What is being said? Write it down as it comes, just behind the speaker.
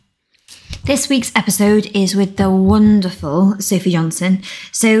This week's episode is with the wonderful Sophie Johnson.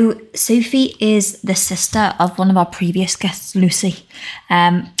 So Sophie is the sister of one of our previous guests, Lucy.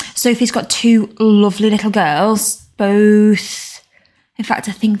 Sophie's got two lovely little girls, both... In fact,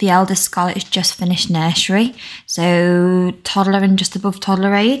 I think the eldest, Scarlett, has just finished nursery, so toddler and just above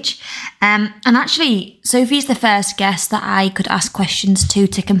toddler age. And actually, Sophie's the first guest that I could ask questions to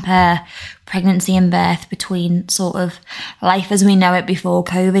compare pregnancy and birth between sort of life as we know it before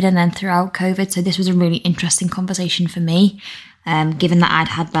COVID and then throughout COVID. So this was a really interesting conversation for me, given that I'd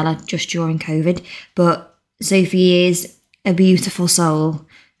had Bella just during COVID. But Sophie is a beautiful soul.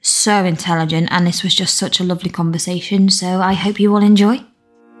 So intelligent, and this was just such a lovely conversation, so I hope you all enjoy.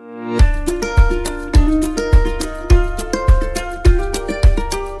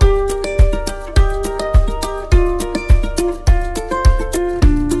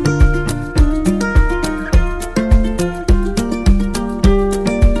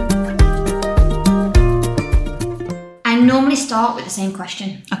 I normally start with the same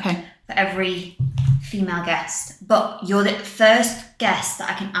question. Okay. For every female guest, but you're the first guest that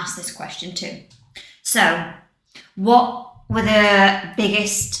I can ask this question to. So, what were the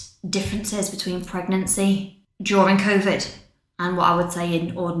biggest differences between pregnancy during COVID and what I would say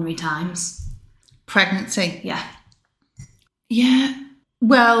in ordinary times? Pregnancy? Yeah. Yeah.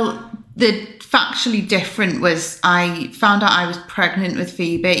 Well, the factually different was I found out I was pregnant with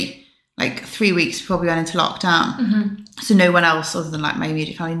Phoebe like 3 weeks before we went into lockdown. Mm-hmm. So no one else, other than like my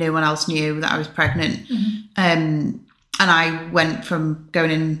immediate family, no one else knew that I was pregnant. Mm-hmm. And I went from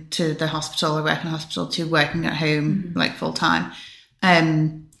going into the hospital, I work in a hospital, to working at home like full time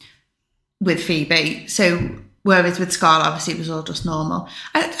with Phoebe. So whereas with Scarlett, obviously it was all just normal.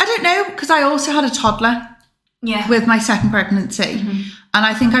 I don't know, because I also had a toddler with my second pregnancy. Mm-hmm. And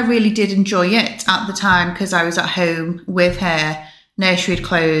I think I really did enjoy it at the time because I was at home with her. Nursery had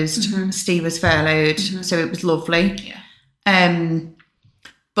closed, Steve was furloughed, so it was lovely. Yeah.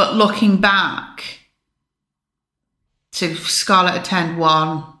 But looking back, so Scarlett had turned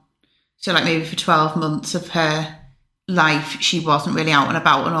 1, so like maybe for 12 months of her life, she wasn't really out and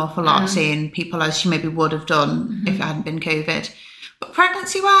about an awful lot, seeing people as she maybe would have done if it hadn't been COVID. But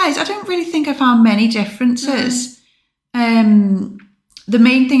pregnancy-wise, I don't really think I found many differences. The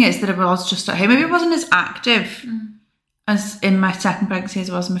main thing is that I was just at home. Maybe it wasn't as active as in my second pregnancy as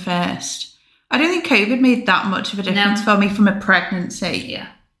it was in my first. I don't think COVID made that much of a difference for me from a pregnancy. Yeah.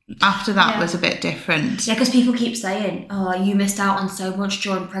 After that was a bit different. Yeah, because people keep saying, oh, you missed out on so much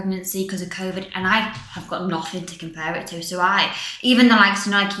during pregnancy because of COVID, and I have got nothing to compare it to. So even the likes,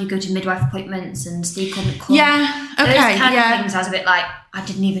 like you go to midwife appointments and Steve couldn't come. Yeah, okay, those kind of things, I was a bit like, I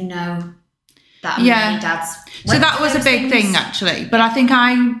didn't even know that many dads. So that was a big thing, actually. But I think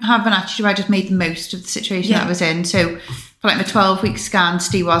I have an attitude where I just made the most of the situation that I was in. So for like my 12-week scan,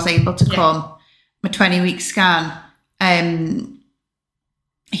 Steve was able to come. My 20-week scan,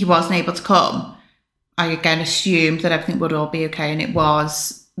 he wasn't able to come. I again assumed that everything would all be okay, and it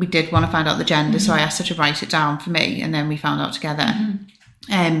was. We did want to find out the gender, so I asked her to write it down for me, and then we found out together.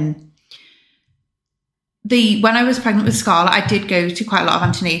 When I was pregnant with Scarlett, I did go to quite a lot of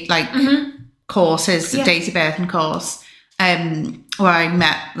antenatal courses, days of birth and course, where I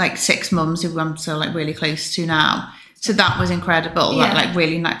met like 6 mums who I'm still like really close to now. So that was incredible. That like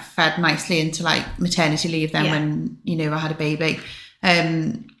really like fed nicely into like maternity leave then when I had a baby.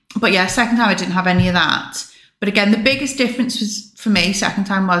 But yeah, second time I didn't have any of that. But again, the biggest difference was for me second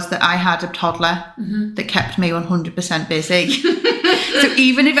time was that I had a toddler that kept me 100% busy. So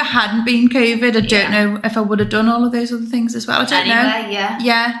even if it hadn't been COVID, I don't know if I would have done all of those other things as well. I don't know.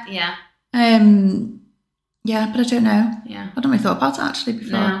 Yeah. But I don't know. Yeah. I don't really thought about it actually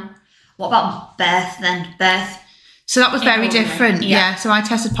before. No. What about birth then? So that was very different. Yeah. So I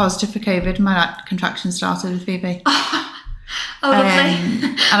tested positive for COVID and my contractions started with Phoebe. Oh, lovely.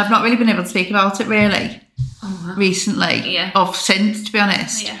 And I've not really been able to speak about it really recently. Yeah. Or since, to be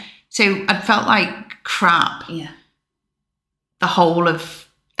honest. Yeah. So I felt like crap. Yeah. The whole of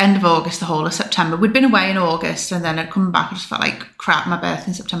end of August, the whole of September. We'd been away in August and then I'd come back. I just felt like crap. My birthday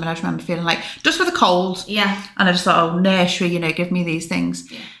in September. I just remember feeling like just with a cold. Yeah. And I just thought, oh, nursery, give me these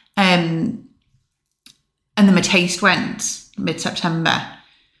things. Yeah. And then my taste went mid-September.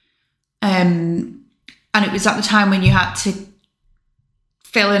 And it was at the time when you had to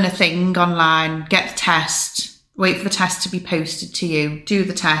fill in a thing online, get the test, wait for the test to be posted to you, do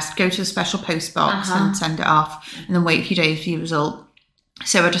the test, go to a special post box and send it off, and then wait a few days for your result.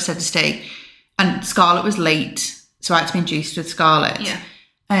 So I just said to stay. And Scarlett was late, so I had to be induced with Scarlett. Yeah.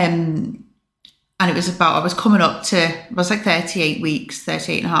 And it was I was coming up to, it was like 38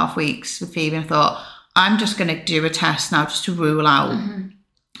 and a half weeks with Phoebe, and I thought, I'm just going to do a test now just to rule out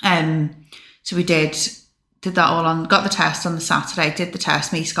So we did that all on, got the test on the Saturday, did the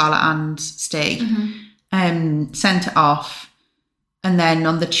test, me, Scarlett and Steve, sent it off. And then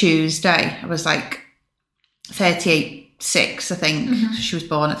on the Tuesday, I was like 38.6, I think. She was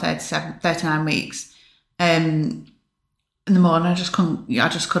born at 39 weeks. In the morning, I just couldn't,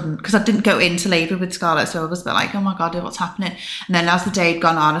 because I didn't go into labour with Scarlett, so I was a bit like, oh my God, what's happening? And then as the day had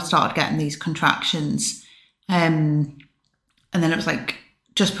gone on, I started getting these contractions. And then it was like,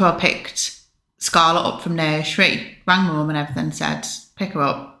 just before I picked Scarlett up from nursery, rang my mum and everything, said, pick her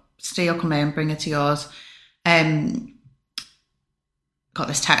up, Steve will come in, bring her to yours. Got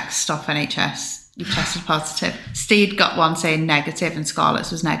this text off NHS, you've tested positive. Steve got one saying negative and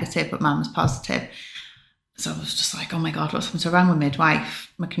Scarlett's was negative, but mine was positive. So I was just like, oh my God, what's happened? So I rang my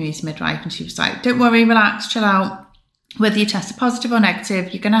midwife, my community midwife, and she was like, don't worry, relax, chill out. Whether you tested positive or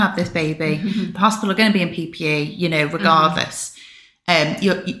negative, you're going to have this baby. The hospital are going to be in PPE, regardless.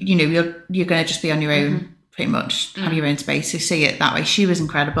 You're going to just be on your own, pretty much, have your own space. So see it that way. She was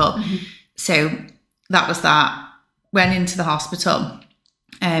incredible. So that was that. Went into the hospital.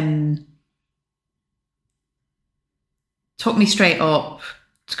 Took me straight up.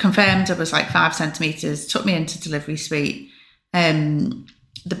 Confirmed I was like 5 centimetres. Took me into delivery suite.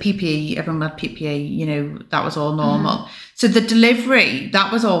 The PPE, everyone had PPE, that was all normal. So the delivery,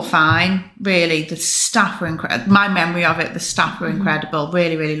 that was all fine, really. The staff were incredible. My memory of it, the staff were incredible,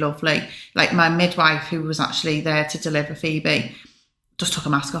 really, really lovely. Like my midwife, who was actually there to deliver Phoebe, just took a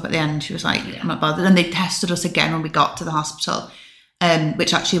mask off at the end. She was like, I'm not bothered. And they tested us again when we got to the hospital,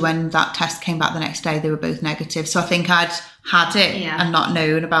 which actually when that test came back the next day, they were both negative. So I think I'd had it and not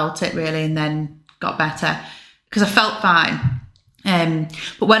known about it really, and then got better because I felt fine.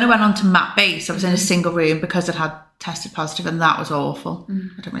 But when I went on to mat base, I was in a single room because I'd had tested positive, and that was awful.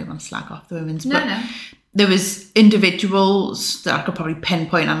 I don't really want to slag off the women's, but there was individuals that I could probably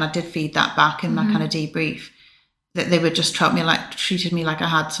pinpoint, and I did feed that back in my kind of debrief, that they would just treated me like I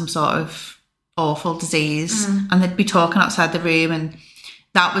had some sort of awful disease, and they'd be talking outside the room, and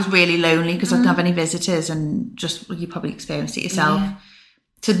that was really lonely because I didn't have any visitors, and just, you probably experienced it yourself.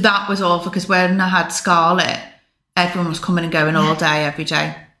 So that was awful, because when I had Scarlett, everyone was coming and going all day, every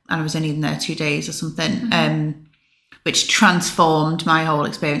day. And I was only in there 2 days or something, which transformed my whole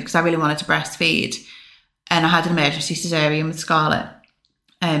experience because I really wanted to breastfeed. And I had an emergency cesarean with Scarlett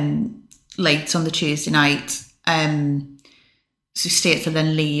late on the Tuesday night. So she had to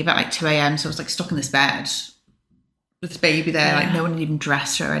then leave at like 2 a.m. So I was like stuck in this bed with this baby there, like no one had even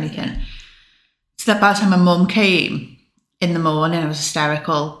dressed her or anything. So that by the time my mum came in the morning, I was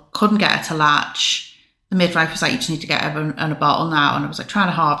hysterical, couldn't get her to latch. The midwife was like, you just need to get her on a bottle now. And I was like trying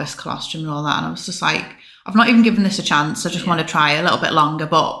to harvest colostrum and all that. And I was just like, I've not even given this a chance. I just want to try a little bit longer,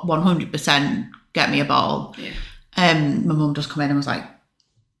 but 100% get me a bottle. My mum just come in and was like,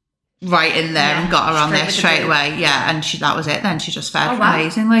 right in there and got her on there straight away. And that was it then. She just fed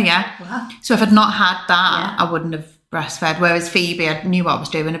amazingly, Wow. So if I'd not had that, I wouldn't have breastfed. Whereas Phoebe, I knew what I was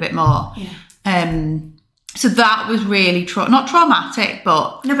doing a bit more. So that was really not traumatic,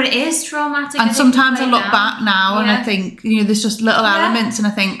 but... No, but it is traumatic. And sometimes I look back now and I think, there's just little elements and I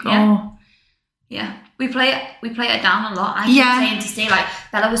think, Yeah, we play it down a lot. I keep saying to Steve, like,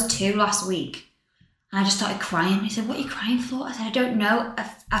 Bella was 2 last week. And I just started crying. He said, what are you crying for? I said, I don't know.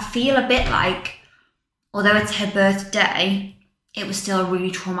 I feel a bit like, although it's her birthday, it was still a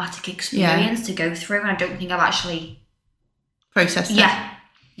really traumatic experience to go through. And I don't think I've actually... processed it.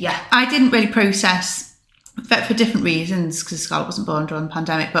 Yeah. I didn't really process... for different reasons, because Scarlett wasn't born during the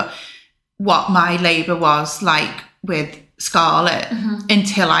pandemic, but what my labour was like with Scarlett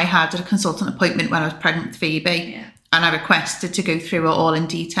until I had a consultant appointment when I was pregnant with Phoebe, and I requested to go through it all in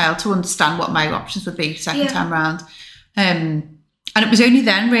detail to understand what my options would be second time round. And it was only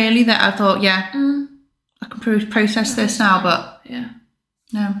then really that I thought, I can process this now, but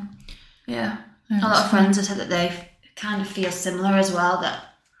no. A lot of friends have said that they kind of feel similar as well, that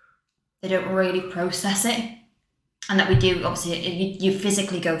they don't really process it, and that we do. Obviously, you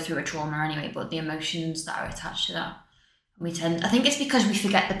physically go through a trauma anyway, but the emotions that are attached to that, I think it's because we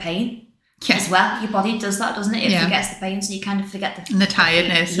forget the pain as well. Your body does that, doesn't it? It forgets the pain, so you kind of forget the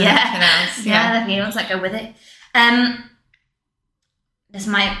tiredness and everything else. The feelings that go with it.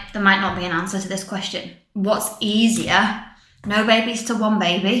 There might not be an answer to this question. What's easier? No babies to 1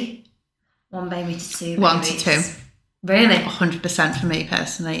 baby, 1 baby to 2 babies. 1 to 2. Really? 100% for me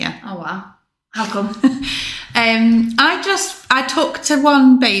personally, Oh wow. How come? I took to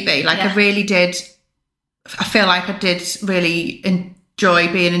 1 baby. Like I really did. I feel like I did really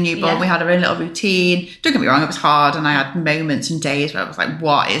enjoy being a newborn. We had our own little routine. Don't get me wrong, it was hard, and I had moments and days where I was like,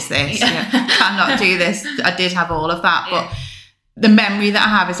 what is this? I cannot do this. I did have all of that, but the memory that I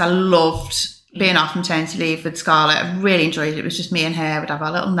have is I loved being off maternity leave with Scarlett. I really enjoyed it. It was just me and her. We'd have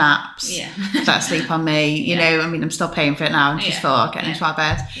our little naps. Yeah. Let her sleep on me. You know, I mean, I'm still paying for it now, and she's 4, getting into our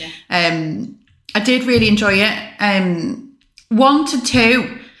bed. Yeah. I did really enjoy it. 1 to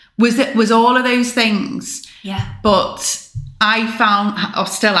 2 was all of those things. Yeah. But I found, or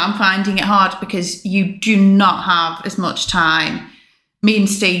still am finding it hard, because you do not have as much time. Me and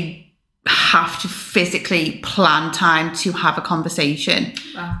Steve have to physically plan time to have a conversation.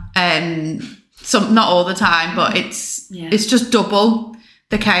 Wow. Not all the time, but it's just double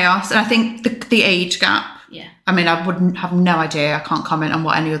the chaos. And I think the age gap. Yeah. I mean, I wouldn't have no idea. I can't comment on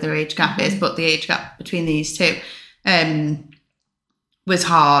what any other age gap is, but the age gap between these two was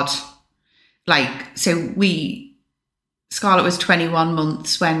hard. Like, so Scarlett was 21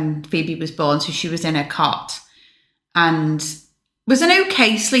 months when Phoebe was born, so she was in her cot and was an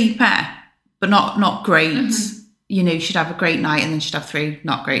okay sleeper, but not great. Mm-hmm. You know, she'd have a great night and then she'd have 3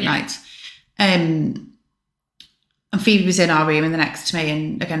 not great nights. And Phoebe was in our room and the next to me,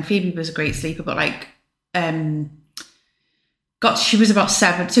 and again, Phoebe was a great sleeper, but like, she was about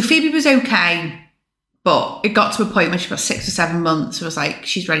 7. So Phoebe was okay, but it got to a point when she was 6 or 7 months. It was like,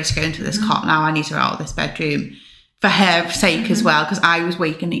 she's ready to go into this cot now. I need her out of this bedroom for her sake as well, because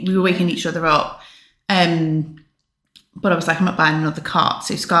we were waking each other up. But I was like, I'm not buying another cot,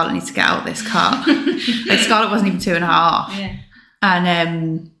 so Scarlett needs to get out of this cot. Like, Scarlett wasn't even 2.5. Yeah.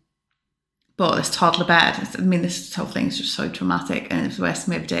 And bought this toddler bed. I mean, this whole thing is just so traumatic, and it was the worst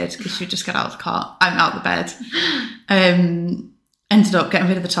thing we ever did, because she would just get out of the cot. I'm out of the bed. Ended up getting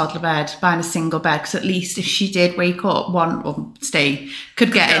rid of the toddler bed, buying a single bed, because at least if she did wake up, one or Steve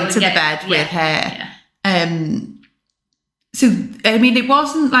could get into the bed with her. Yeah. So, I mean, it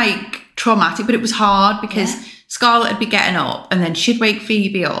wasn't like traumatic, but it was hard, because Scarlett would be getting up and then she'd wake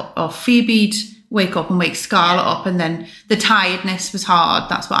Phoebe up, or Phoebe'd wake up and wake Scarlett up, and then the tiredness was hard.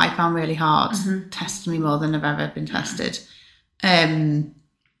 That's what I found really hard. Mm-hmm. Tested me more than I've ever been tested. And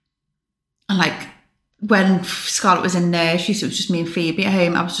like, when Scarlett was in nursery, so it was just me and Phoebe at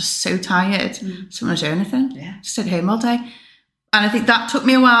home, I was just so tired. Didn't want to do anything. Yeah. Just stayed home all day. And I think that took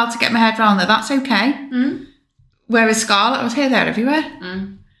me a while to get my head around that that's okay. Mm. Whereas Scarlett, I was here, there, everywhere.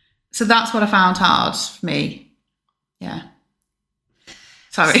 Mm. So that's what I found hard for me. Yeah.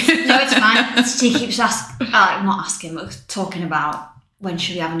 Sorry. No, it's fine. She keeps talking about when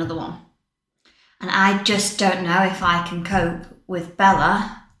should we have another one. And I just don't know if I can cope with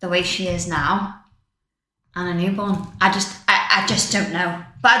Bella the way she is now and a newborn. I just don't know.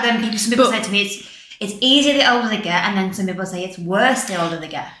 But then some people say to me, it's easier the older they get, and then some people say it's worse the older they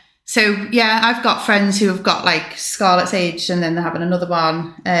get. So, yeah, I've got friends who have got like Scarlett's age, and then they're having another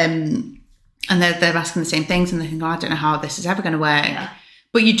one, and they're asking the same things, and they think, I don't know how this is ever going to work. Yeah.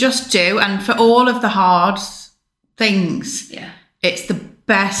 But you just do, and for all of the hard things, it's the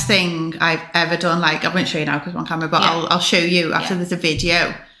best thing I've ever done. Like, I won't show you now because we're on camera, but I'll show you after there's a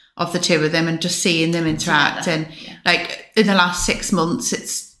video of the two of them, and just seeing them interact. And like, in the last 6 months,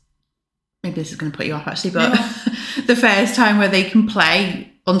 it's, maybe this is going to put you off actually, but the first time where they can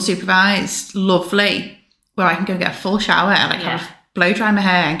play unsupervised, lovely, where I can go get a full shower, like have blow dry my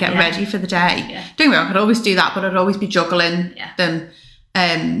hair and get ready for the day. Yeah. Don't get me wrong, I could always do that, but I'd always be juggling them.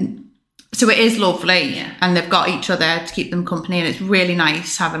 So it is lovely, and they've got each other to keep them company, and it's really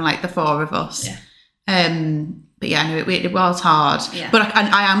nice having like the 4 of us. But yeah, no, it was hard, but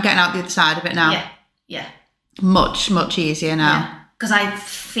I am getting out the other side of it now. Much easier now, because I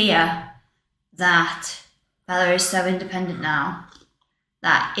fear that Bella is so independent now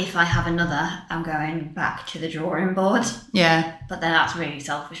that if I have another, I'm going back to the drawing board. Yeah. But then that's really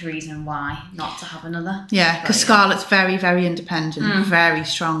selfish reason why not to have another. Yeah, because Scarlett's very, very independent, very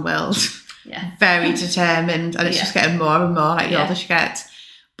strong-willed, very determined, and it's just getting more and more like the older she gets.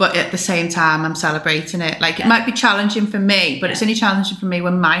 But at the same time, I'm celebrating it. Like, it might be challenging for me, but it's only challenging for me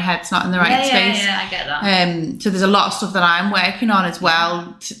when my head's not in the right space. Yeah, I get that. So there's a lot of stuff that I'm working on as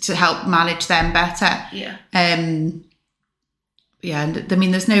well to help manage them better. Yeah. And I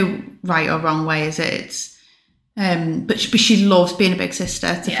mean, there's no right or wrong way, is it? It's, but she loves being a big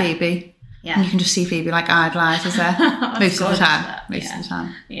sister to Phoebe. Yeah. And you can just see Phoebe like idolises her most of the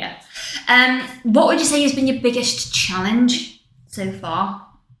time. Yeah. What would you say has been your biggest challenge so far?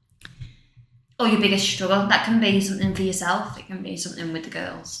 Or your biggest struggle? That can be something for yourself. It can be something with the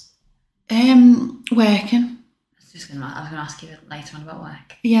girls. Working. I was going to ask you later on about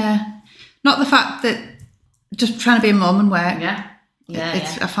work. Yeah. Not the fact that just trying to be a mum and work.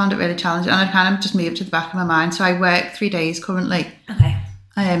 I found it really challenging, and I kind of just moved to the back of my mind. So I work 3 days currently. Okay.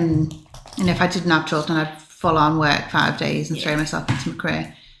 And if I didn't have children, I'd full on work 5 days and throw myself into my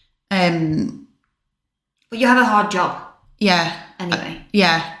career. But you have a hard job. Yeah.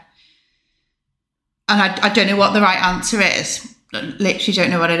 Yeah. And I don't know what the right answer is. Literally don't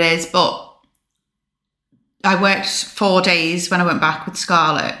know what it is, but I worked 4 days when I went back with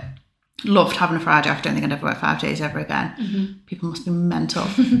Scarlett. Loved having a Friday off. I don't think I'd ever work 5 days ever again. Mm-hmm. People must be mental.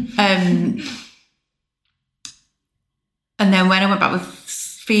 And then when I went back with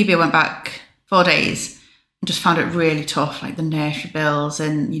Phoebe, I went back 4 days and just found it really tough, like the nursery bills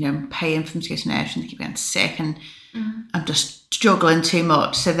and, paying for them to go to nursery and they keep getting sick and I'm just struggling too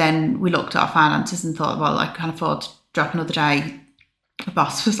much. So then we looked at our finances and thought, well, I can't afford to drop another day. The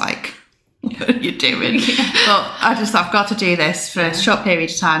boss was like, what are you doing? But I've got to do this for a short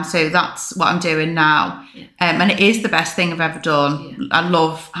period of time. So that's what I'm doing now. Yeah. And it is the best thing I've ever done. Yeah. I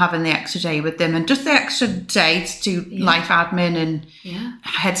love having the extra day with them and just the extra day to do life admin and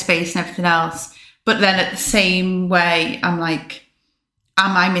headspace and everything else. But then at the same way, I'm like,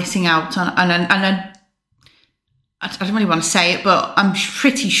 am I missing out on, I don't really want to say it, but I'm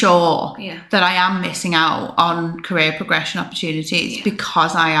pretty sure that I am missing out on career progression opportunities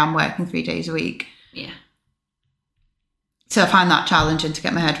because I am working 3 days a week. Yeah. So I find that challenging to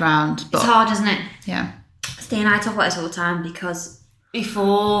get my head around. But it's hard, isn't it? Yeah. Steve and I talk about this all the time because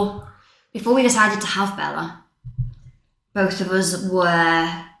before we decided to have Bella, both of us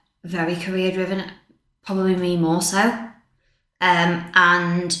were very career driven, probably me more so.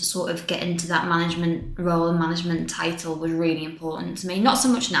 And sort of getting into that management role and management title was really important to me. Not so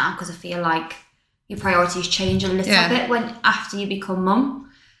much now because I feel like your priorities change a little bit when after you become mum.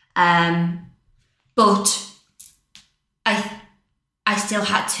 But I still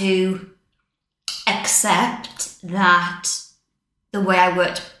had to accept that the way I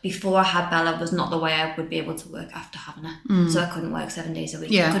worked before I had Bella was not the way I would be able to work after having her. So I couldn't work 7 days a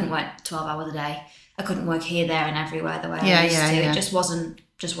week. I couldn't work 12 hours a day. I couldn't work here, there, and everywhere the way I used to. It just wasn't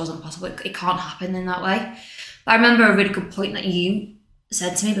possible. It can't happen in that way. But I remember a really good point that you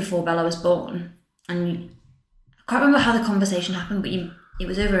said to me before Bella was born, and I can't remember how the conversation happened, but it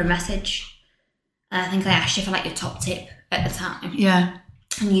was over a message. And I think I asked you for like your top tip at the time. Yeah.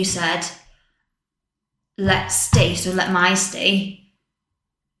 And you said, let my stay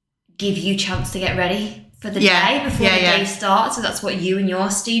give you a chance to get ready for the day before the day starts. So that's what you and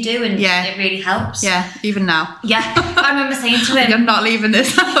your Steve do, and it really helps. Yeah, even now. Yeah, I remember saying to him, you're not leaving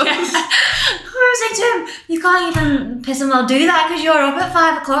this house. I was saying to him, you can't even piss and well do that because you're up at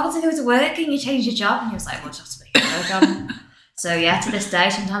 5 o'clock to go to work and you change your job. And he was like, well, just make your job. So to this day,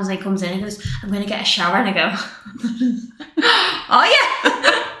 sometimes when he comes in, he goes, I'm going to get a shower, and I go, oh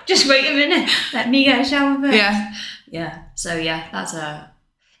yeah, just wait a minute, let me get a shower first. Yeah. So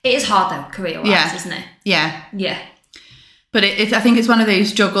it is hard though, career-wise, isn't it? Yeah. Yeah. But I think it's one of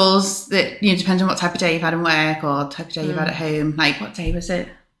those juggles that, depends on what type of day you've had in work or type of day you've had at home. Like, what day was it?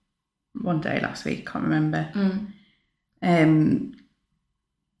 One day last week, I can't remember.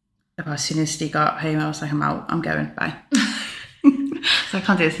 As soon as Steve got home, I was like, I'm out, I'm going, bye. So I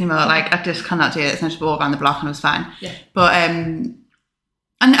can't do this anymore. Like, I just cannot do it. So I just walked around the block and I was fine. Yeah. But, and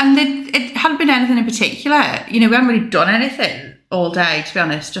it hadn't been anything in particular. We hadn't really done anything all day, to be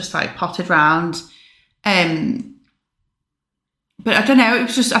honest, just like potted round. But I don't know,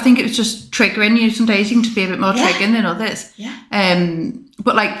 I think it was just triggering. Some days you can just be a bit more triggering than others. Yeah.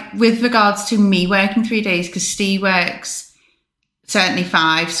 But like with regards to me working 3 days, because Steve works certainly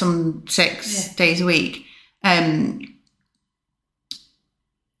 5, some 6 days a week.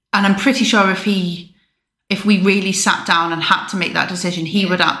 And I'm pretty sure if we really sat down and had to make that decision, he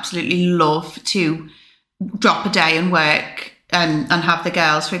would absolutely love to drop a day and work and have the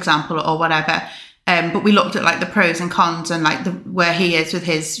girls, for example, or whatever. But we looked at like the pros and cons and like where he is with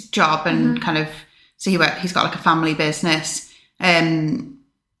his job and kind of, so he's got like a family business.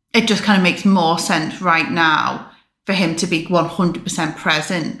 It just kind of makes more sense right now for him to be 100%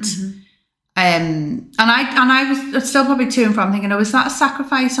 present. And I was still probably to and from thinking, is that a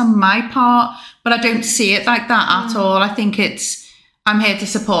sacrifice on my part? But I don't see it like that at all. I think I'm here to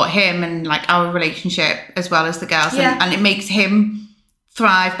support him and like our relationship as well as the girls. And it makes him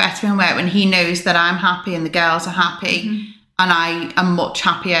thrive better in work when he knows that I'm happy and the girls are happy. And I am much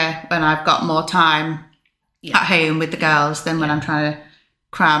happier when I've got more time at home with the girls than when I'm trying to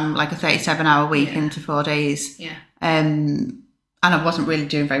cram like a 37-hour week into 4 days. And I wasn't really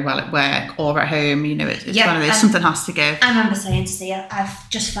doing very well at work or at home. It's one of those, something has to give. I remember saying to Sia, I've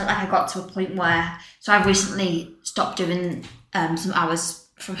just felt like I got to a point where, so I've recently stopped doing some hours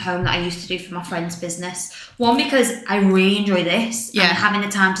from home that I used to do for my friend's business. One, because I really enjoy this. And having the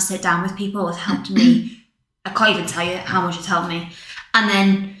time to sit down with people has helped me. I can't even tell you how much it's helped me. And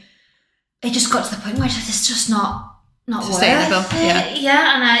then it just got to the point where it's just not sustainable. Worth it.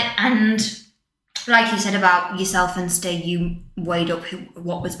 And like you said about yourself and Steve, you weighed up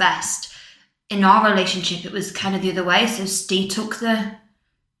what was best. In our relationship, it was kind of the other way. So Steve took the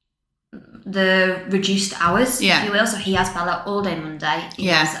reduced hours, if you will. So he has Bella all day Monday.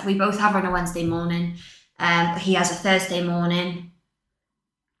 We both have her on a Wednesday morning. He has a Thursday morning.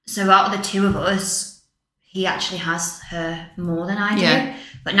 So out of the two of us, he actually has her more than I do. Yeah.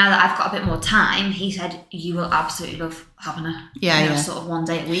 But now that I've got a bit more time, he said, you will absolutely love having her sort of one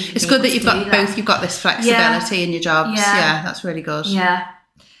day a week. It's good that you've got this flexibility in your jobs. Yeah, that's really good. Yeah.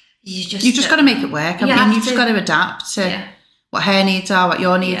 You've just got to make it work. I mean, you've just got to adapt to what her needs are, what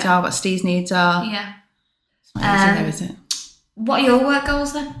your needs are, what Steve's needs are. Yeah. It's not easy though, is it? What are your work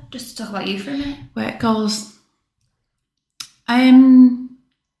goals then? Just to talk about you for a minute. Work goals. I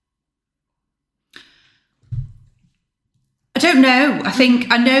don't know. I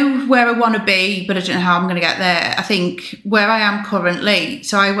think I know where I want to be, but I don't know how I'm going to get there. I think where I am currently,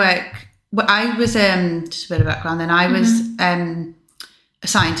 so I was, just a bit of background then, I was a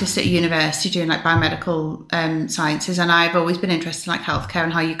scientist at a university doing like biomedical sciences, and I've always been interested in like healthcare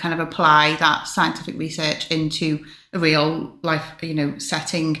and how you kind of apply that scientific research into a real life,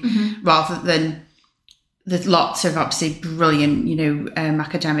 setting, rather than there's lots of obviously brilliant,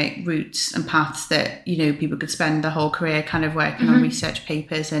 academic routes and paths that, people could spend their whole career kind of working on research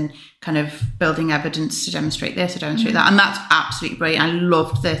papers and kind of building evidence to demonstrate this or demonstrate that. And that's absolutely brilliant. I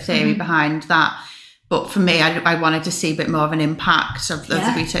loved the theory behind that. But for me, I wanted to see a bit more of an impact of the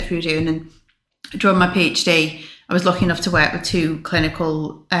research we were doing. And during my PhD, I was lucky enough to work with 2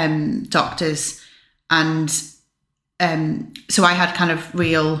 clinical doctors. And so I had kind of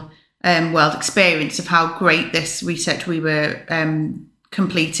real world experience of how great this research we were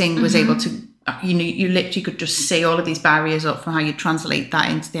completing was able to, you literally could just see all of these barriers up from how you translate that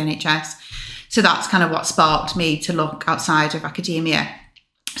into the NHS. So that's kind of what sparked me to look outside of academia.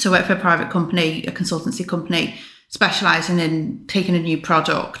 So I work for a private company, a consultancy company, specialising in taking a new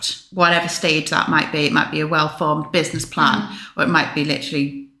product, whatever stage that might be. It might be a well-formed business plan, or it might be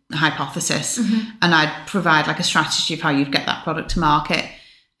literally a hypothesis. And I'd provide like a strategy of how you'd get that product to market.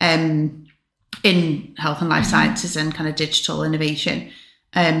 In health and life sciences and kind of digital innovation.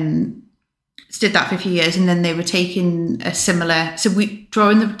 Did that for a few years, and then they were taking a similar,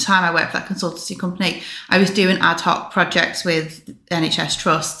 during the time I worked for that consultancy company, I was doing ad hoc projects with NHS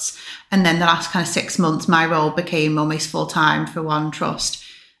trusts, and then the last kind of 6 months my role became almost full-time for one trust,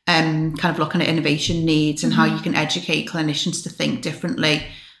 kind of looking at innovation needs and how you can educate clinicians to think differently.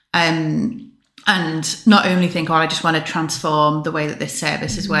 And not only think, I just want to transform the way that this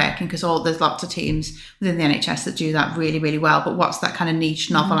service is working, because there's lots of teams within the NHS that do that really, really well. But what's that kind of niche,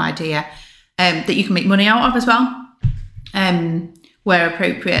 novel idea that you can make money out of as well, where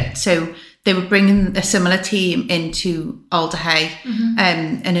appropriate. So they were bringing a similar team into Alderhay,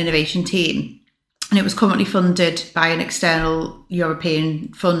 an innovation team. And it was currently funded by an external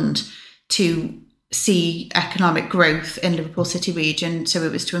European fund to see economic growth in Liverpool City region. So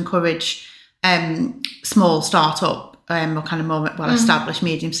it was to encourage small startup or kind of more well-established,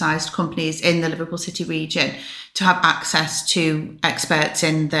 medium-sized companies in the Liverpool City region to have access to experts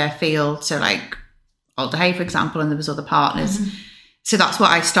in their field. So like Alderhay, for example, and there was other partners. So that's what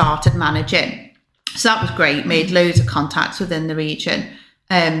I started managing. So that was great, made loads of contacts within the region.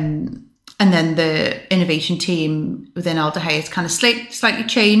 And then the innovation team within Alderhay has kind of slightly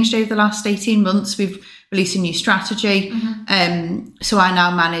changed over the last 18 months. We've released a new strategy. So I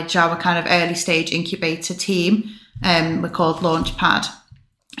now manage our kind of early stage incubator team. We're called Launchpad.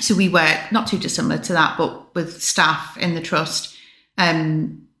 So we work not too dissimilar to that, but with staff in the trust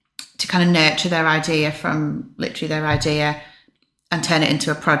to kind of nurture their idea from literally their idea and turn it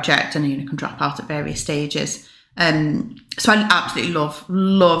into a project, and can drop out at various stages. So I absolutely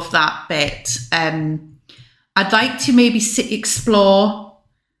love that bit. I'd like to maybe explore,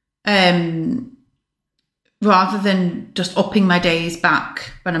 rather than just upping my days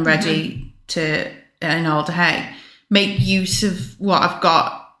back when I'm ready to in Alderhay, make use of what I've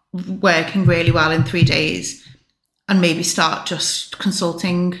got working really well in 3 days, and maybe start just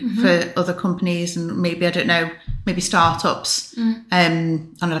consulting for other companies and maybe, I don't know, maybe startups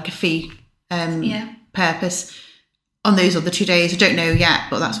on like a fee purpose on those other 2 days. I don't know yet,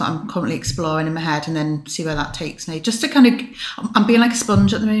 but that's what I'm currently exploring in my head, and then see where that takes me. Just to kind of, I'm being like a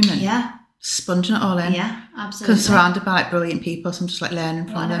sponge at the moment. Yeah. Sponging it all in. Yeah, absolutely. Because surrounded by like brilliant people, so I'm just like learning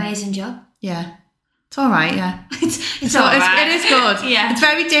from them. What an amazing job. Yeah. It's all right, yeah. it's all right. It is good. Yeah. It's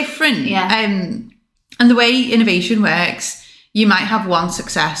very different. Yeah. And the way innovation works, you might have one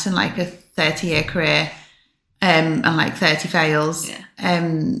success in like a 30-year career and like 30 fails. Yeah.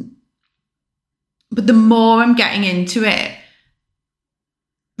 But the more I'm getting into it,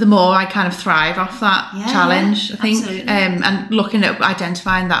 the more I kind of thrive off that challenge, I think. Absolutely. And looking at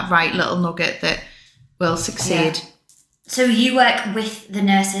identifying that right little nugget that will succeed. Yeah. So you work with the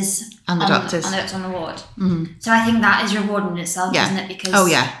nurses And the doctors. on the ward. Mm-hmm. So I think that is rewarding in itself, isn't it?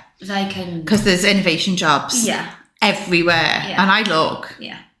 Because they can... Because there's innovation jobs everywhere. Yeah. And I look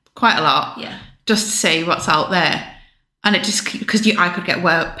quite a lot just to see what's out there. And it just... Because I could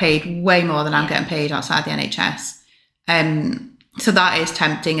get paid way more than I'm getting paid outside the NHS. So that is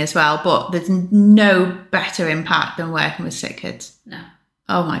tempting as well. But there's no better impact than working with sick kids. No.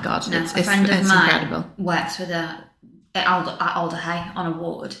 Oh my God. No. It's a friend of mine incredible. Works with at Alder Hay on a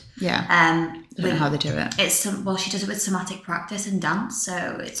ward. Yeah. I don't know how they do it. She does it with somatic practice and dance.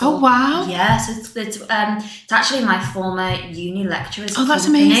 So it's wow. Yeah. So it's actually my former uni lecturer's that's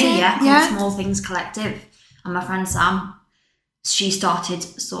company, amazing. Called Small Things Collective. And my friend Sam, she started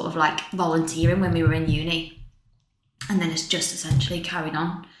sort of like volunteering when we were in uni. And then it's just essentially carried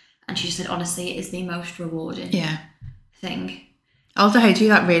on. And she said, honestly, it is the most rewarding thing. Alder Hay do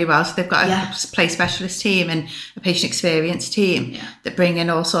that really well. So they've got a play specialist team and a patient experience team that bring in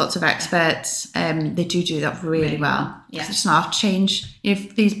all sorts of experts. They do that really well. Yeah. It's not change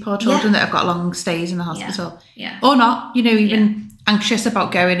these poor children that have got long stays in the hospital. Yeah. Or not, even anxious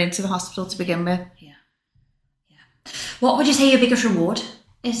about going into the hospital to begin with. Yeah. Yeah. What would you say your biggest reward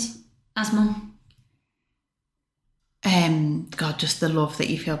is as mum? God, just the love that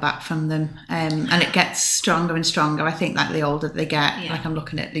you feel back from them, and it gets stronger and stronger. I think like the older they get, like I'm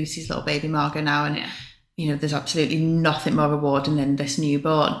looking at Lucy's little baby Margot now, and there's absolutely nothing more rewarding than this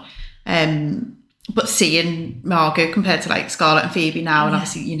newborn. But seeing Margot compared to like Scarlett and Phoebe now, and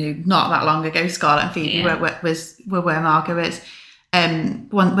obviously not that long ago, Scarlett and Phoebe were where Margot is.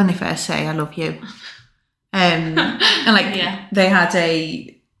 When they first say "I love you," and like they had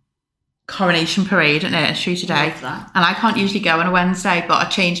a coronation parade at nursery today, and I can't usually go on a Wednesday, but I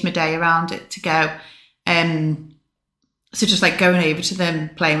changed my day around it to go. So just like going over to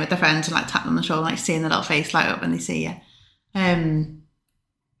them, playing with their friends, and like tapping on the shoulder, like seeing the little face light up when they see you, and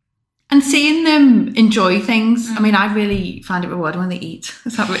seeing them enjoy things. I mean, I really find it rewarding when they eat.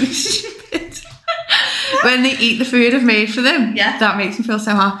 Is that really stupid? When they eat the food I've made for them, that makes me feel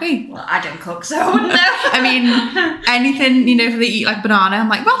so happy. Well, I don't cook, so I wouldn't know. I mean, anything, if they eat like banana, I'm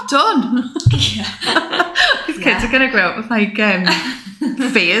like, well done. These kids are going to grow up with like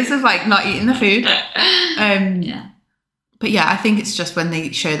fears of like not eating the food. But I think it's just when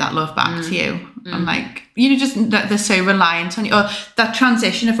they show that love back to you. And like, just that they're so reliant on you, or that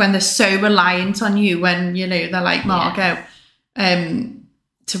transition of when they're so reliant on you when, they're like Margot.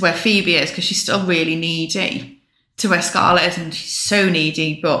 To where Phoebe is, because she's still really needy, to where Scarlett is, and she's so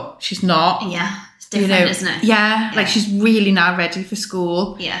needy, but she's not. Yeah, it's different, isn't it? Yeah, like she's really now ready for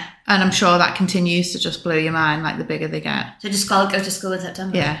school. Yeah. And I'm sure that continues to just blow your mind, like the bigger they get. So does Scarlett go to school in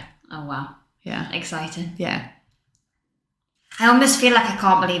September? Yeah. Oh, wow. Yeah. Exciting. Yeah. I almost feel like I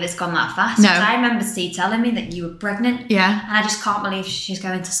can't believe it's gone that fast. No. I remember Steve telling me that you were pregnant. Yeah. And I just can't believe she's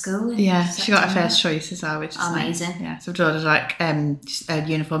going to school. Yeah, she got her first choice as well, which is amazing. Nice. Yeah, so I've ordered like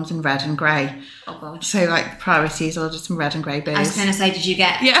uniforms in red and grey. Oh, God. So like priorities, ordered some red and grey bows. I was going to say, did you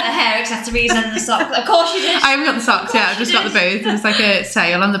get the hair accessories and the socks? Of course you did. I haven't got the socks yet, I've just got the bows. There's like a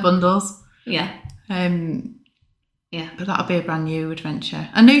sale on the bundles. Yeah. But that'll be a brand new adventure.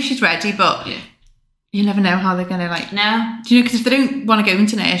 I know she's ready, but you never know how they're going to like... No. Do because if they don't want to go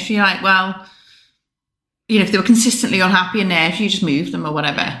into nursery, you're like, well, if they were consistently unhappy in nursery, you just move them or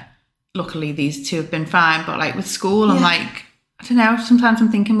whatever. Yeah. Luckily, these two have been fine. But like with school, I'm like, I don't know, sometimes I'm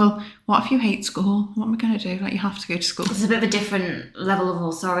thinking, well, what if you hate school? What am I going to do? Like, you have to go to school. It's a bit of a different level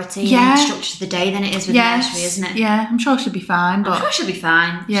of authority and structure to the day than it is with nursery, isn't it? Yeah, I'm sure she'll be fine. But I'm sure she'll be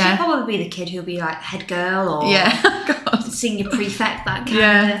fine. Yeah. She'll probably be the kid who'll be like head girl or senior prefect, that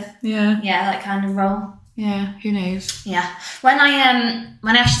kind of... Yeah, that kind of role. Yeah, who knows? Yeah. When I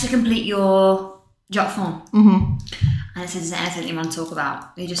asked you to complete your job form, and it said, is there anything you want to talk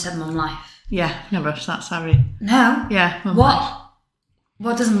about? You just said mum life. Yeah, no rush that, sorry. No? Yeah, mum life.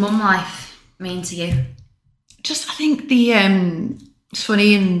 What does mum life mean to you? Just, I think it's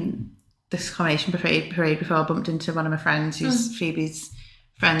funny in this coronation parade before I bumped into one of my friends who's Phoebe's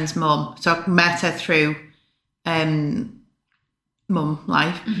friend's mum. So I met her through mum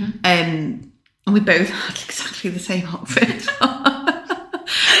life. And we both had exactly the same outfit.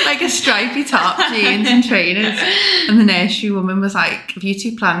 Like a stripy top, jeans and trainers. And the nursery woman was like, have you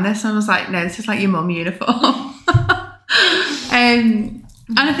two planned this? And I was like, no, this is like your mum uniform. And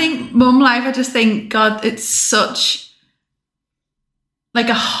I think mum life, I just think, God, it's such like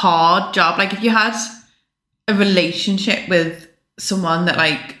a hard job. Like if you had a relationship with someone that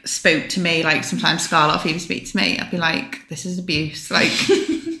like spoke to me, like sometimes Scarlett or Phoebe speak to me, I'd be like, this is abuse. Like...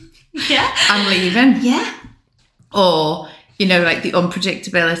 Yeah. I'm leaving. Yeah. Or, you know, like the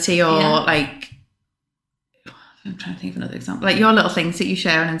unpredictability or like, I'm trying to think of another example. Like your little things that you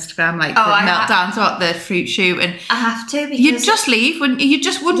share on Instagram, like the meltdowns about the fruit shoot. And I have to because... You'd just leave, wouldn't you? You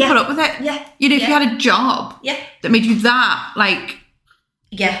just wouldn't put up with it. Yeah. You know, if you had a job that made you that, like,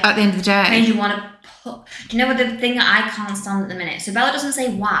 at the end of the day. Made you want to put... Do you know what the thing that I can't stand at the minute? So Bella doesn't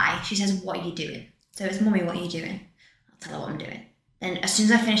say why. She says, what are you doing? So it's, Mummy, what are you doing? I'll tell her what I'm doing. Then as soon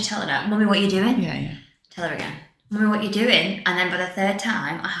as I finish telling her, Mummy, what are you doing? Yeah. Tell her again. Mummy, what are you doing? And then by the third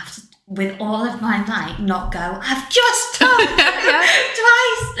time, I have to, with all of my might, not go, I've just told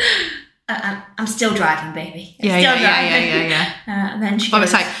twice. I'm still driving, baby. Yeah. And then she goes...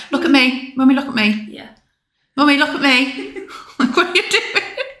 it's like, look at me. Mummy, look at me. Yeah. Mummy, look at me. Like, what are you doing?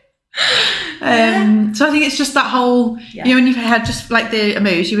 So I think it's just that whole, you know, when you've had just like the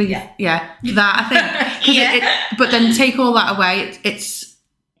emoji, that I think. But then take all that away, it's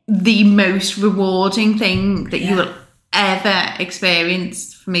the most rewarding thing that you will ever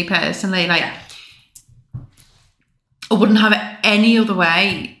experience for me personally. Like, I wouldn't have it any other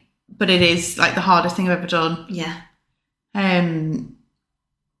way, but it is like the hardest thing I've ever done. Yeah. I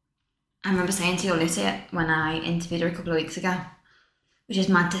remember saying to your Lucy when I interviewed her a couple of weeks ago, which is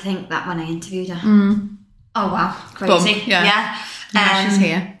mad to think that when I interviewed her. Oh wow, crazy. Boom. Yeah. Now she's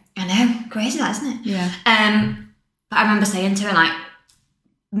here. I know, crazy that, isn't it? Yeah. But I remember saying to her, like,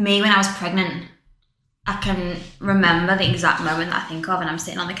 me when I was pregnant, I can remember the exact moment that I think of, and I'm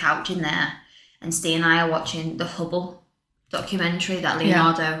sitting on the couch in there, and Steve and I are watching the Hubble documentary that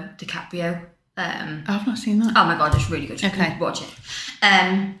Leonardo DiCaprio. I've not seen that. Oh my God, it's really good. Okay. Watch it.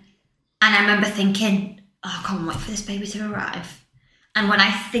 And I remember thinking, oh, I can't wait for this baby to arrive. And when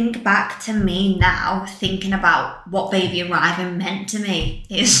I think back to me now, thinking about what baby arriving meant to me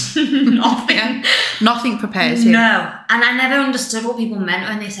is nothing. Nothing prepares you. No. And I never understood what people meant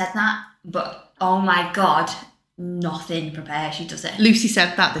when they said that. But, oh my God, nothing prepares you, does it? Lucy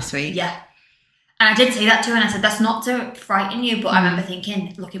said that this week. Yeah. And I did say that to her, and I said, that's not to frighten you. But I remember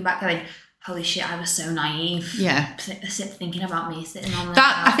thinking, looking back, going, holy shit, I was so naive. Yeah. Thinking about me sitting on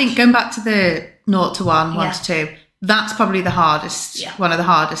that. I think going back to the 0 to 1, 1 to 2, that's probably the hardest, one of the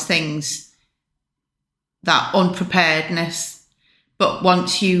hardest things, that unpreparedness. But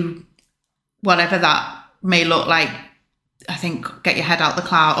once you, whatever that may look like, I think get your head out the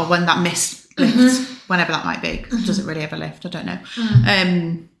cloud, or when that mist lifts, whenever that might be. Does it really ever lift? I don't know.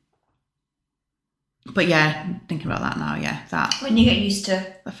 But yeah, thinking about that now, that. When you get used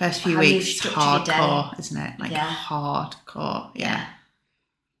to the first few weeks, it's hardcore, isn't it? Like hardcore, Yeah.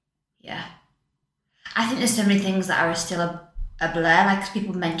 I think there's so many things that are still a blur. Like, 'cause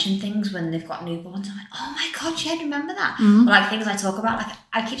people mention things when they've got newborns. I'm like, oh my God, yeah, I remember that. Or like things I talk about, like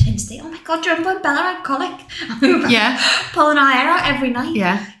I keep saying to Steve, oh my God, do you remember when Bella had colic? Pulling our hair out every night.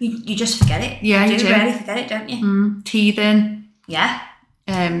 Yeah. You just forget it. Yeah, you do. You really forget it, don't you? Teething. Yeah.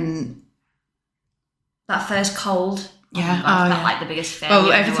 That first cold. Yeah. That's like the biggest fear.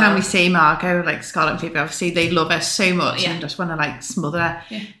 Well, every time we see Margot, like Scarlet Fever, obviously they love her so much and just want to like smother her.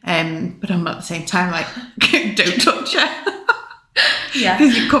 Yeah. But I'm at the same time like, don't touch her. Yeah.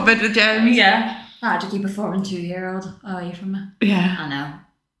 Because you're covered with germs. Yeah. I had to keep a 4 and 2-year-old away from her. Yeah. I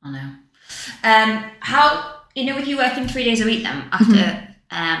know. How, you know, with you working 3 days a week then, after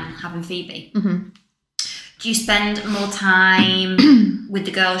having Phoebe, do you spend more time with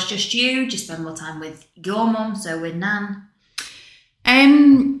the girls, just you? Do you spend more time with your mum, so with Nan?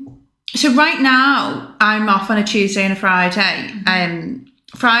 So right now, I'm off on a Tuesday and a Friday.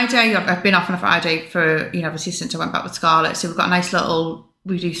 Friday, I've been off on a Friday for, you know, obviously since I went back with Scarlett. So we've got a nice little,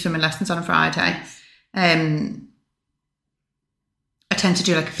 we do swimming lessons on a Friday. I tend to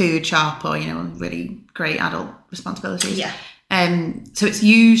do like a food shop or, you know, really great adult responsibilities. Yeah. So it's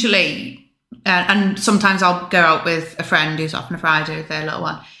usually... and sometimes I'll go out with a friend who's off on a Friday with their little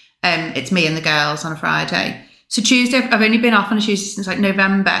one. It's me and the girls on a Friday. So Tuesday, I've only been off on a Tuesday since like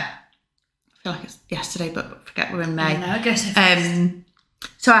November. I feel like it's yesterday, but I forget we're in May. No, it goes so fast.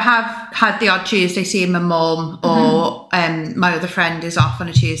 So I have had the odd Tuesday seeing my mum, or my other friend is off on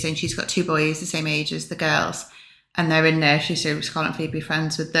a Tuesday and she's got 2 boys the same age as the girls, and they're in nursery, so Scarlett and Phoebe are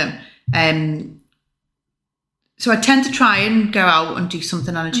friends with them. So I tend to try and go out and do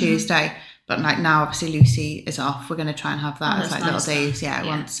something on a Tuesday. But like now, obviously Lucy is off. We're going to try and have that as like nice little days. Yeah.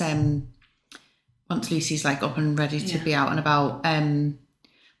 Once Lucy's like up and ready to be out and about.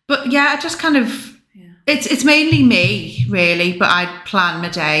 But yeah, I just kind of, it's mainly me really, but I plan my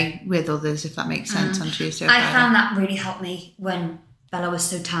day with others, if that makes sense, on Tuesday or Friday. I found that really helped me when Bella was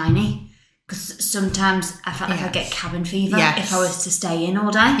so tiny, because sometimes I felt like I'd get cabin fever if I was to stay in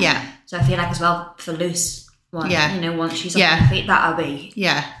all day. Yeah. So I feel like as well for Luce, Yeah. You know, once she's on her feet, that'll be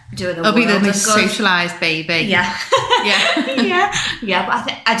doing the It'll be the most good. socialised baby. Yeah. Yeah. Yeah,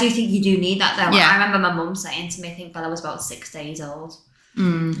 but I do think you do need that though. Yeah. I remember my mum saying to me, I think Bella was about 6 days old.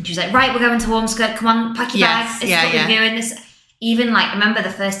 And she was like, right, we're going to warm skirt, come on, pack your bags. It's what we're doing. This. Even like, I remember the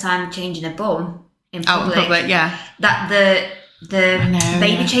first time changing a bum in public. Out in public, that the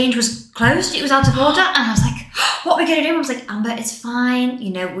baby change was closed. It was out of order, and I was like, "What are we going to do?" I was like, "Amber, it's fine.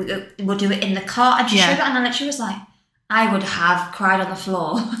 You know, we'll do it in the car." And she showed it, and I literally was like, "I would have cried on the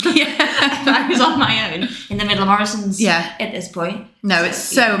floor if I was on my own in the middle of Morrison's." Yeah. At this point, no, it's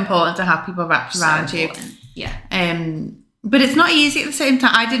so important to have people wrapped around you. Yeah. But it's not easy at the same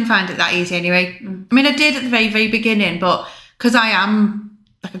time. I didn't find it that easy anyway. I mean, I did at the very, very beginning, but because I am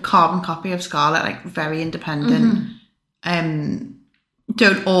like a carbon copy of Scarlett, like very independent.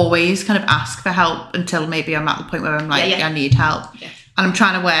 Don't always kind of ask for help until maybe I'm at the point where I'm like, I need help. Yeah. And I'm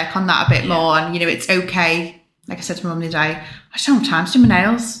trying to work on that a bit more. And, you know, it's okay. Like I said to my mum the other day, I just don't have time to do my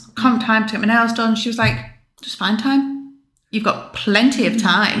nails. I can't have time to get my nails done. She was like, just find time. You've got plenty of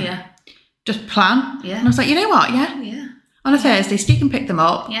time. Yeah. Just plan. Yeah. And I was like, you know what? Yeah. On a Thursday, Steve can pick them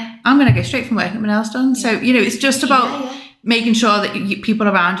up. Yeah. I'm going to go straight from work and get my nails done. So, you know, it's just about making sure that people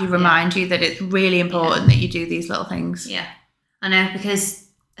around you remind you that it's really important that you do these little things. Yeah. I know, because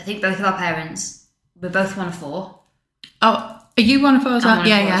I think both of our parents, we're both 1 of 4. Oh, are you 1 of 4 as well?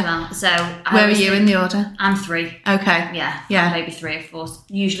 As well. So where are you in the order? I'm 3. Okay. Yeah. Maybe 3 or 4.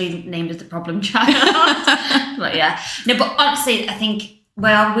 Usually named as the problem child. But no. But honestly, I think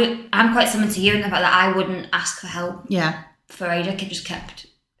I'm quite similar to you in the fact that I wouldn't ask for help. Yeah. For age, I just kept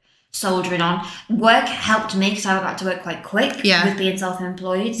soldiering on. Work helped me because I went back to work quite quick with being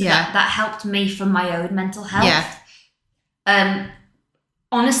self-employed. So that helped me from my own mental health. Yeah.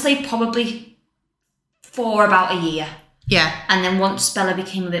 Honestly, probably for about a year. Yeah. And then once Bella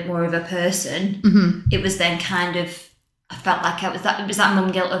became a bit more of a person, it was then kind of, I felt like it was that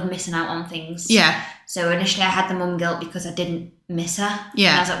mum guilt of missing out on things. Yeah. So initially I had the mum guilt because I didn't miss her.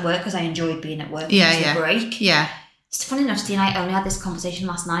 Yeah. When I was at work because I enjoyed being at work. Yeah. It was a break. Yeah. It's funny enough, Steve and I only had this conversation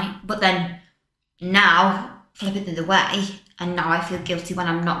last night, but then now flip it the other way, and now I feel guilty when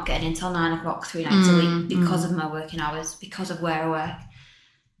I'm not getting in till 9 o'clock 3 nights a week because of my working hours, because of where I work.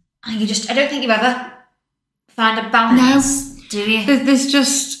 And I don't think you ever find a balance, do you? There's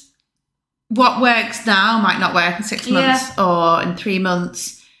just what works now might not work in 6 months or in 3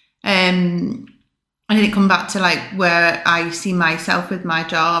 months. I think come back to like where I see myself with my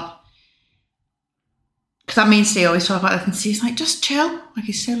job. Because that means they always talk about this and he's like, just chill. Like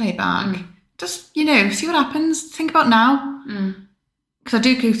he's so laid back. Just, you know, see what happens. Think about now. Because I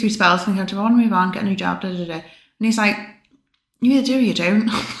do go through spells thinking, do I want to move on, get a new job, And he's like, you either do or you don't.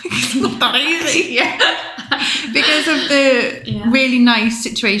 It's not that easy. Because of the really nice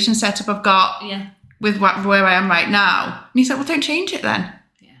situation setup I've got with where I am right now. And he's like, well, don't change it then.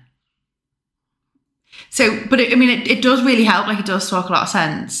 So, but it does really help. Like it does talk a lot of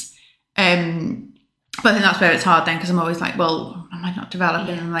sense. But I think that's where it's hard then, because I'm always like, well, am I not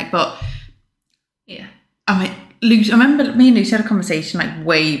developing? And I'm like, but I mean, Lucy, I remember me and Lucy had a conversation like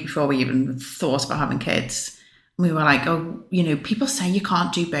way before we even thought about having kids. And we were like, oh, you know, people say you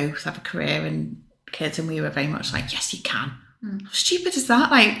can't do both, have a career and kids, and we were very much like, yes, you can. How stupid is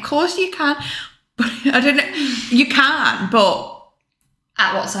that? Like, of course you can. But I don't know, you can, but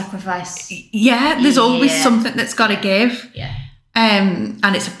at what sacrifice? Yeah, there's always something that's got to give. Yeah. And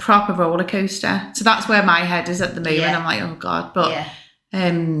it's a proper roller coaster. So that's where my head is at the moment. I'm like, oh God. But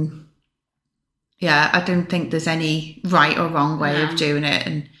I don't think there's any right or wrong way of doing it,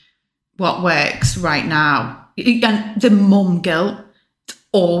 and what works right now. And the mum guilt, it's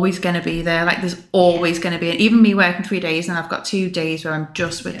always going to be there. Like there's always going to be, and even me working 3 days and I've got 2 days where I'm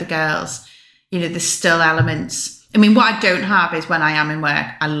just with the girls, you know, there's still elements. I mean, what I don't have is when I am in work,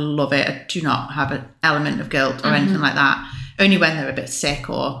 I love it. I do not have an element of guilt or anything like that. Only when they're a bit sick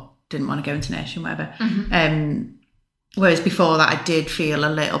or didn't want to go into nursing, whatever. Whereas before that, I did feel a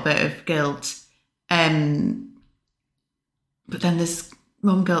little bit of guilt. But then there's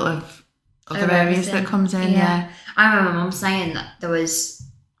mum guilt of other areas that comes in. Yeah. I remember mum saying that there was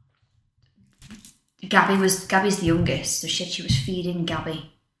Gabby's the youngest, so she was feeding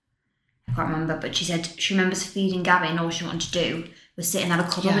Gabby. I can't remember, but she said she remembers feeding Gabby, and all she wanted to do was sit and have a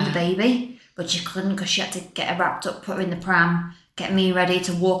cuddle with the baby. But she couldn't because she had to get her wrapped up, put her in the pram, get me ready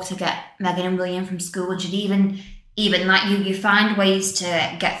to walk to get Megan and William from school. And she'd even like you find ways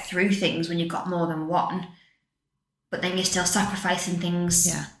to get through things when you've got more than one, but then you're still sacrificing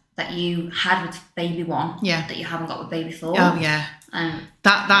things that you had with baby one that you haven't got with baby 4. Oh yeah.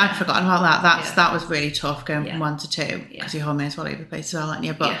 That I'd forgotten about that. That was really tough going from 1 to 2 because your hormones all over the place as well, aren't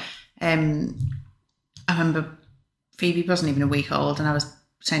you? But I remember Phoebe wasn't even a week old, and I was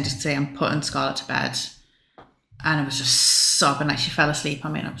saying just say I'm putting Scarlett to bed, and I was just sobbing, like she fell asleep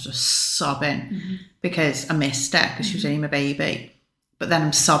on me, and I was just sobbing because I missed her because she was only my baby. But then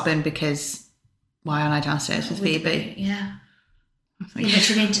I'm sobbing because why aren't I downstairs with Phoebe? Yeah. You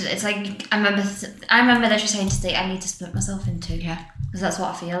literally need to, it's like, I remember literally saying to Steve, I need to split myself in two. Yeah. Because that's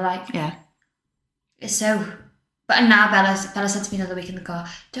what I feel like. Yeah. It's so, but now Bella said to me the other week in the car,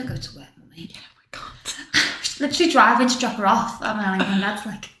 don't go to work, mummy. Yeah, we can't. She's literally driving to drop her off. I'm like, and Dad's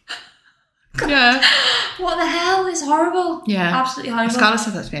like, God, yeah. what the hell? It's horrible. Yeah. Absolutely horrible. Scarlett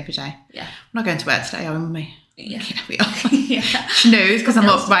said that to me every day. Yeah. I'm not going to work today, are we, mummy? Yeah. We are. Yeah. She knows because I'm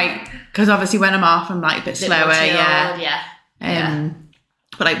up, right, because obviously when I'm off, I'm like a bit slower. Yeah.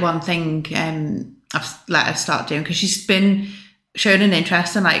 But like one thing I've let her start doing, because she's been showing an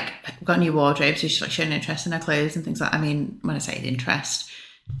interest in, like, we've got a new wardrobe, so she's like showing an interest in her clothes and things like that. I mean, when I say interest,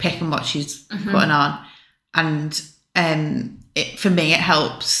 picking what she's putting on. And for me, it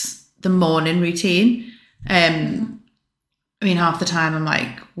helps the morning routine. I mean, half the time I'm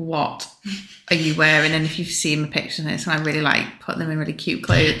like, what are you wearing? And if you've seen my pictures in this, and I really like putting them in really cute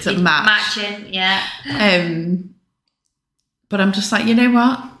clothes that match. Matching, yeah. But I'm just like, you know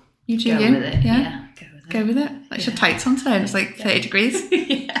what? You do Go you. with it. Yeah. Go with it. Like, your tights on today, and it's like 30 degrees.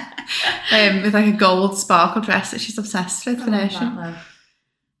 Yeah. With like a gold sparkle dress that she's obsessed with for Nation.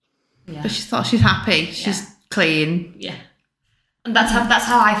 Yeah. But she thought she's happy. She's clean. Yeah. And that's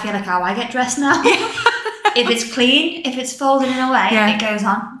how I feel like how I get dressed now. If it's clean, if it's folded in a way, it goes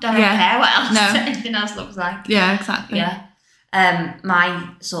on. Don't care what else anything else looks like. Yeah, exactly. Yeah.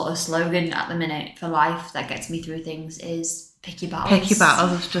 My sort of slogan at the minute for life that gets me through things is pick your battles. Pick your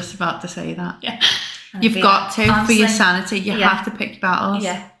battles. I was just about to say that. Yeah. You've got to, honestly, for your sanity, you have to pick your battles.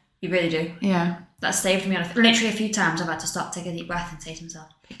 Yeah, you really do. Yeah. That saved me literally a few times. I've had to stop, take a deep breath and say to myself,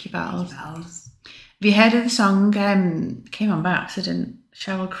 pick your battles. Pick your battles. Have you heard of the song, came on by accident,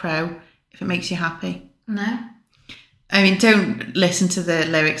 Sheryl Crow, If It Makes You Happy? No. I mean, don't listen to the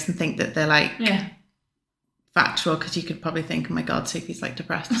lyrics and think that they're like factual, because you could probably think, oh my God, Sophie's like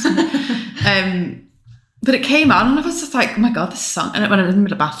depressed or something. But it came on and I was just like, oh my God, this song, and when I was in the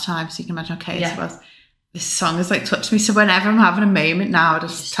middle of bath time, so you can imagine how chaos it was. This song has like touched me. So whenever I'm having a moment now, I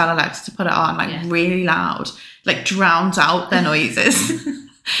just tell Alexa to put it on like really loud, like drowns out their noises. And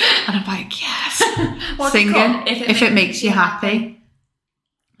I'm like, yes. Singing If It Makes You Happy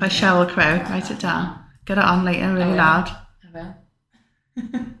by Sheryl Crow. Write it down. Get it on later, really loud. I will.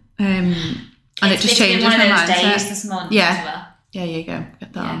 And it just changes my mindset. Days this morning as well. Yeah, you go.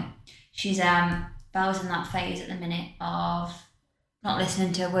 Get that on. She's Belle's in that phase at the minute of not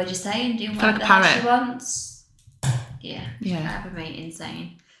listening to a word you say and doing what the hell she wants. Yeah. That'd be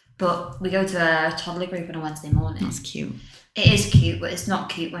insane. But we go to a toddler group on a Wednesday morning. That's cute. It is cute, but it's not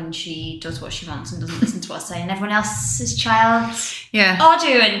cute when she does what she wants and doesn't listen to what's saying. Everyone else's child are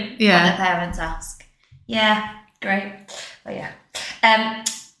doing what their parents ask. Yeah, great. But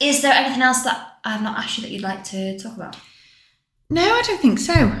is there anything else that I've not asked you that you'd like to talk about? No, I don't think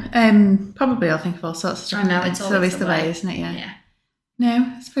so. Probably I'll think of all sorts of stuff. I know, it's always the way, isn't it? Yeah.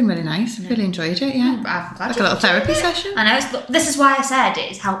 No, it's been really nice. I've really enjoyed it, I'm glad like a little therapy session. I know, this is why I said it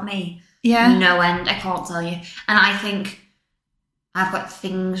has helped me. Yeah. No end, I can't tell you. And I think I've got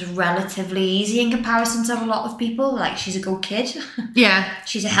things relatively easy in comparison to a lot of people. Like, she's a good kid. Yeah.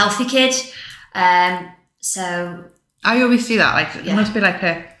 She's a healthy kid. So I always do that. Like, it must be like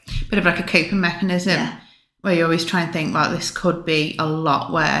a bit of like a coping mechanism where you always try and think, well, this could be a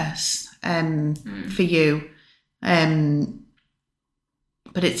lot worse for you.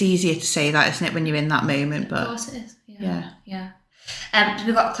 But it's easier to say that, isn't it, when you're in that moment? But of course it is. Yeah.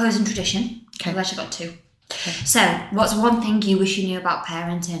 We've got a closing tradition. Okay. We've actually got two. Okay. So, what's one thing you wish you knew about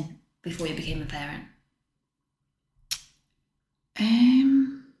parenting before you became a parent?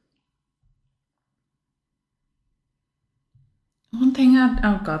 One thing let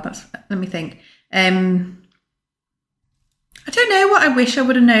me think. I don't know what I wish I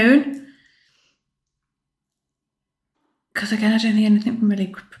would have known. Because again, I don't think anything can really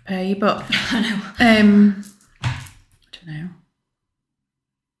prepare you, but I know. I don't know.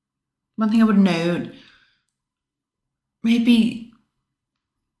 One thing I would have known, maybe,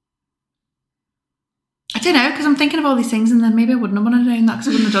 I don't know, because I'm thinking of all these things, and then maybe I wouldn't have wanted to known that because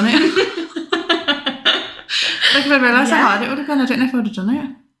I wouldn't have done it. Like, if I realised how hard it would have been, I don't know if I would have done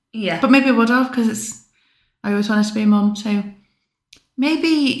it. Yeah. But maybe I would have, because I always wanted to be a mum, so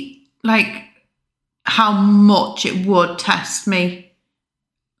maybe, like, how much it would test me,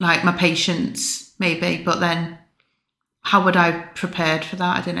 like my patience, maybe, but then how would I have prepared for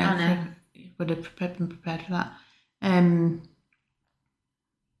that? I don't know. I know. Would have been prepared for that.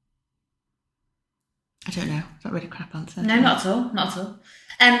 I don't know. Is that really crap answer? No, not at all. Not at all.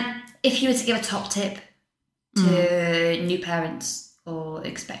 If you were to give a top tip to new parents or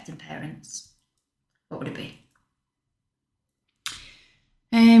expecting parents, what would it be?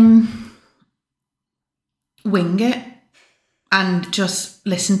 Wing it and just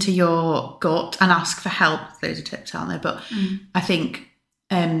listen to your gut and ask for help. There's loads of tips, aren't there? But I think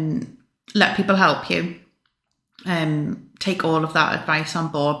let people help you. Take all of that advice on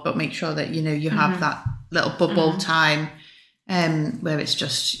board, but make sure that you have that little bubble time where it's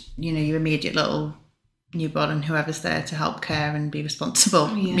just your immediate little newborn and whoever's there to help care and be responsible.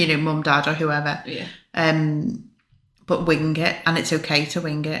 Mum, dad, or whoever. But wing it, and it's okay to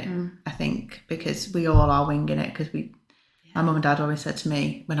wing it. I think because we all are winging it. Because my mum and dad always said to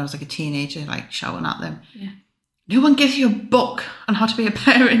me when I was like a teenager, like shouting at them, no one gives you a book on how to be a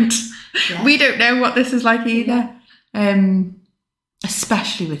parent. We don't know what this is like either.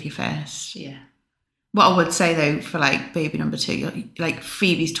 Especially with your first. What I would say though for like baby number 2, like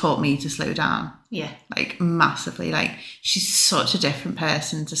Phoebe's taught me to slow down. Like massively. Like she's such a different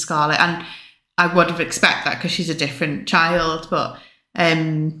person to Scarlett, and I would have expected that because she's a different child, but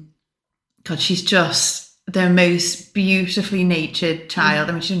God, she's just the most beautifully natured child.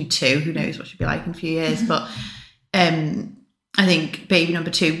 I mean, she's only 2. Who knows what she'll be like in a few years? But I think baby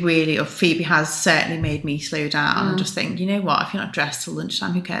number 2 really, or Phoebe, has certainly made me slow down and just think, you know what, if you're not dressed till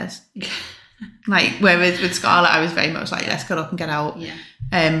lunchtime, who cares? Like, whereas with Scarlett, I was very much like, let's get up and get out.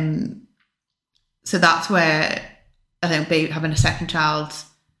 So that's where I think having a second child,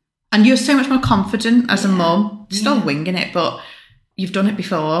 and you're so much more confident as a mum, still winging it, but you've done it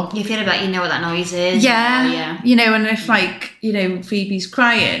before. You feel like you know what that noise is. And if like, Phoebe's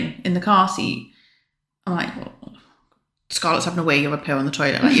crying in the car seat, I'm like, well, Scarlett's having a wee or a poo on the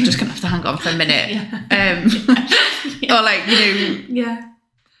toilet, like you're just gonna have to hang on for a minute. Or like,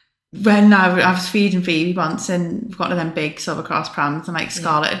 when I was feeding Phoebe once, and we've got one of them big Silver Cross prams, and like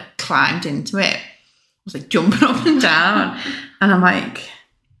Scarlett had climbed into it, was like jumping up and down, and I'm like,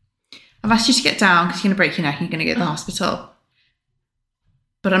 I've asked you to get down because you're going to break your neck and you're going to go to the hospital.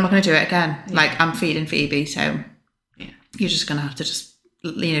 But I'm not going to do it again. Like, I'm feeding Phoebe, so you're just going to have to just,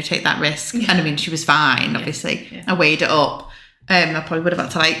 take that risk. And I mean, she was fine, obviously. I weighed it up. I probably would have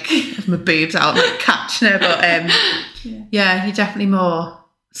had to, like, have my boobs out, like, catching her. But, you're definitely more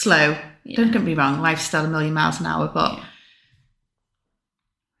slow. Don't get me wrong, life's still a million miles an hour, but...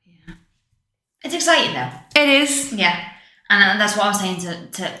 It's exciting, though. It is. And that's what I'm saying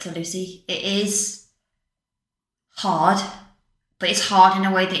to Lucy. It is hard, but it's hard in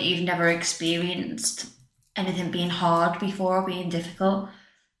a way that you've never experienced anything being hard before or being difficult.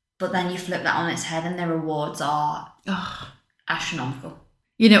 But then you flip that on its head and the rewards are astronomical.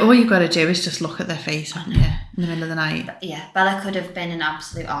 All you've got to do is just look at their face, haven't you, in the middle of the night. Bella could have been an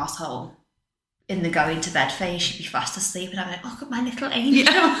absolute arsehole in the going to bed phase. She'd be fast asleep and I'd be like, look at my little angel.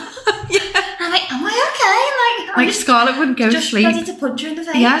 And I'm like, am I okay? Like Scarlett wouldn't go to sleep. Ready to punch her in the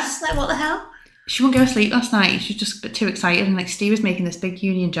face. Like, what the hell? She wouldn't go to sleep last night. She was just a bit too excited, and like Steve was making this big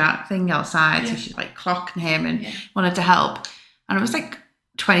Union Jack thing outside, so she's like clocking him and wanted to help. And it was like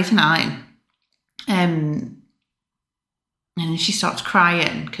 20 to 9. And she starts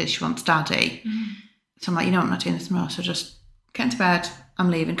crying because she wants daddy. So I'm like, I'm not doing this anymore, so just get into bed. I'm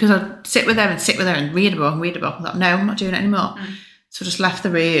leaving. Because I'd sit with her and read a book. I thought, no, I'm not doing it anymore. So just left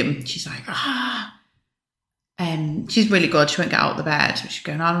the room. She's like, she's really good. She won't get out of the bed. So she's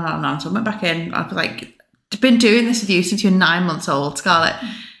going on and on and on. So I went back in. I was like, I've been doing this with you since you were 9 months old, Scarlett.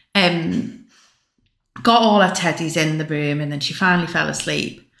 Got all her teddies in the room, and then she finally fell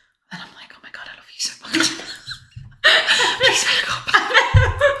asleep. And I'm like, oh my God, I love you so much. Please wake up.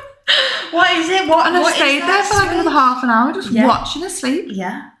 What is it? And I stayed there for like another half an hour just watching her sleep.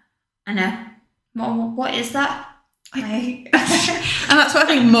 Yeah, I know. What is that? And that's what I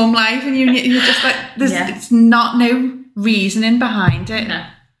think mum life, and you're just like, it's not no reasoning behind it. No.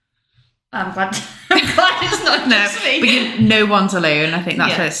 I'm glad it's not just me. But no one's alone. I think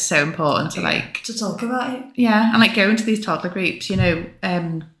that's why it's so important to talk about it. Yeah, and like go into these toddler groups,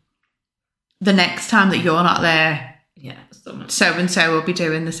 the next time that you're not there, so and so will be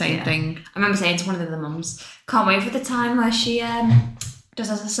doing the same thing. I remember saying to one of the mums, can't wait for the time where she does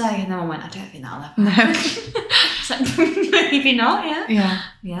as I say, and then I went, I don't think that'll happen. No. It's like, maybe not, Yeah.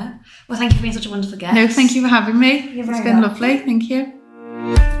 Well, thank you for being such a wonderful guest. No, thank you for having me. It's been lovely. Thank you.